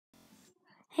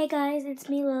Hey guys, it's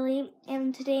me Lily,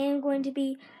 and today I'm going to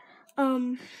be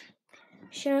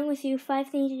sharing with you 5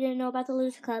 things you didn't know about the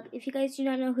Loser Club. If you guys do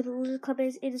not know who the Loser Club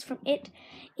is, it is from It.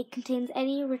 It contains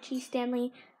Eddie, Richie,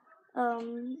 Stanley,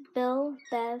 Bill,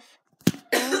 Bev,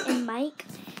 Ben, and Mike.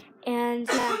 And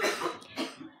the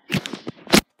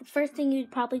first thing you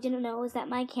probably didn't know is that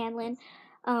Mike Hanlon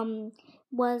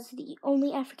was the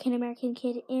only African American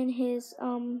kid in his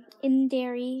in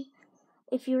Derry.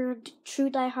 If you're a true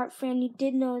Die-Hard fan, you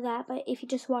did know that, but if you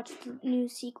just watched the new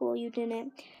sequel, you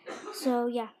didn't. So,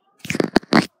 yeah.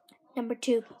 Number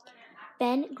 2.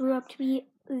 Ben grew up to be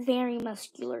very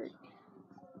muscular.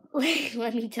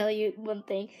 Let me tell you one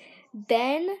thing.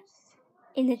 Ben,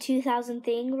 in the 2000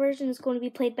 version, is going to be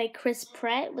played by Chris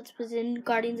Pratt, which was in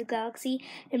Guardians of the Galaxy,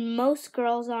 and most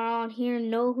girls on here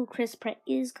know who Chris Pratt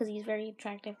is because he's a very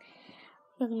attractive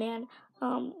young man.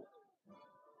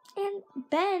 And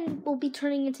Ben will be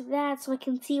turning into that, so I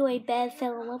can see why Bev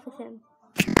fell in love with him.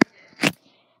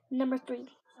 Number 3.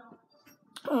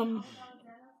 What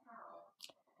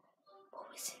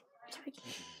was it? Sorry.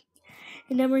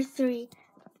 Number 3.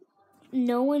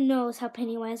 No one knows how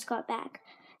Pennywise got back.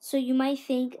 So you might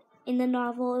think in the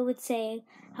novel it would say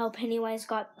how Pennywise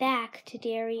got back to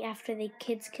Derry after the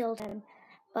kids killed him.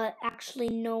 But actually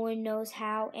no one knows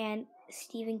how, and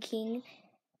Stephen King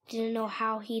didn't know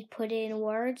how he'd put it in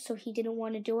words, so he didn't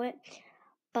want to do it.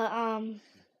 But,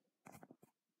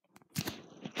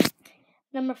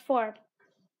 Number 4.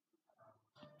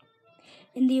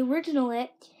 In the original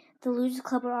It, the Loser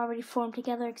Club were already formed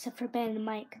together except for Ben and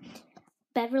Mike.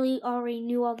 Beverly already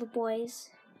knew all the boys,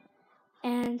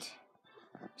 and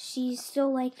she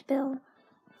still liked Bill.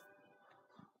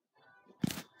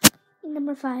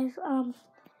 Number 5.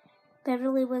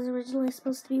 Beverly was originally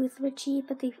supposed to be with Richie,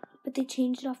 but they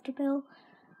changed it after Bill.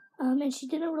 And she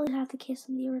didn't really have the kiss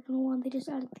in the original one. They just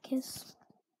added the kiss.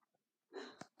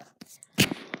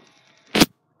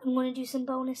 I'm going to do some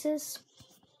bonuses.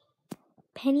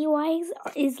 Pennywise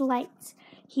is lights.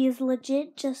 He is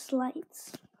legit just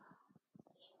lights.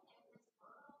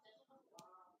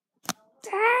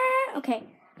 Okay.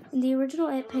 In the original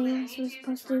It, Pennywise was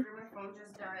supposed to.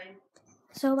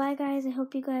 So bye guys. I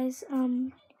hope you guys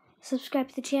subscribe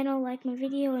to the channel, like my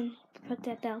video, and click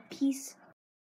that bell. Peace.